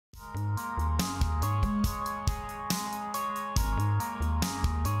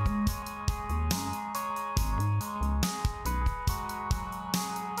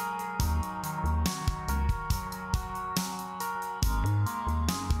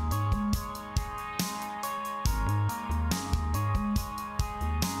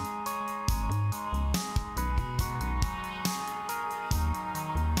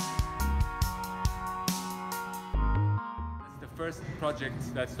First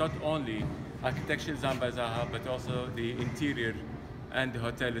project that's not only architecture designed by Zaha, but also the interior and the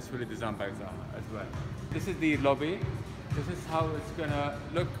hotel is fully designed by Zaha as well. This is the lobby. This is how it's gonna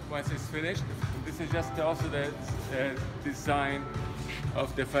look once it's finished. This is just also the design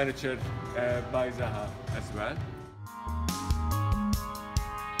of the furniture by Zaha as well.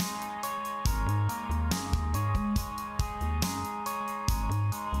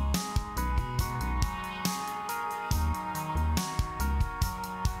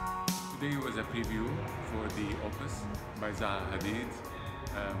 Today was a preview for the Opus by Zaha Hadid.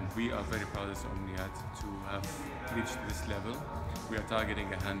 We are very proud as Omniyat to have reached this level. We are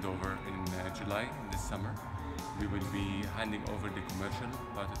targeting a handover in July, this summer. We will be handing over the commercial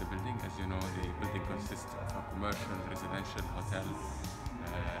part of the building. As you know, the building consists of a commercial, residential, hotel,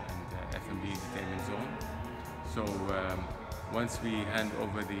 and F&B entertainment zone. So once we hand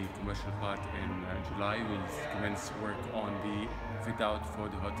over the commercial part in July, we'll commence work on the fit-out for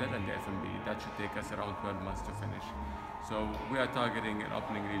the hotel and the F&B. That should take us around 12 months to finish. So we are targeting an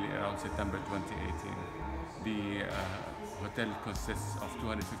opening really around September 2018. The hotel consists of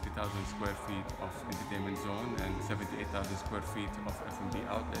 250,000 square feet of entertainment zone and 78,000 square feet of F&B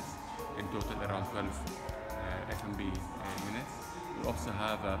outlets, in total around 12 F&B units. We also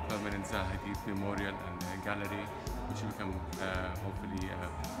have a permanent Zaha Hadid memorial and a gallery, which will become hopefully a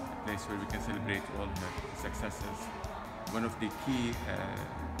place where we can celebrate all her successes. One of the key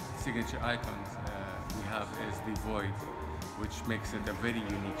signature icons we have is the void, which makes it a very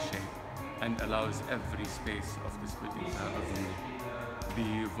unique shape and allows every space of this building to have a view.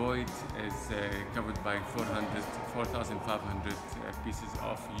 The void is covered by 4,500 pieces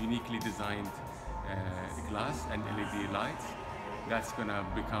of uniquely designed glass and LED lights. That's going to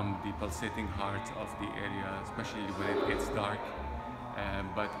become the pulsating heart of the area, especially when it gets dark.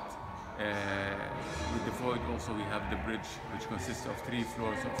 With the void also we have the bridge, which consists of 3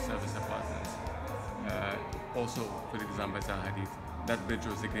 floors of service apartments, also fully designed by Zaha Hadid. That bridge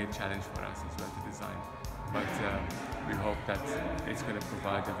was a great challenge for us as well to design, but we hope that it's going to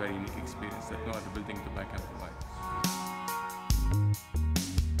provide a very unique experience that no other building in Dubai can provide.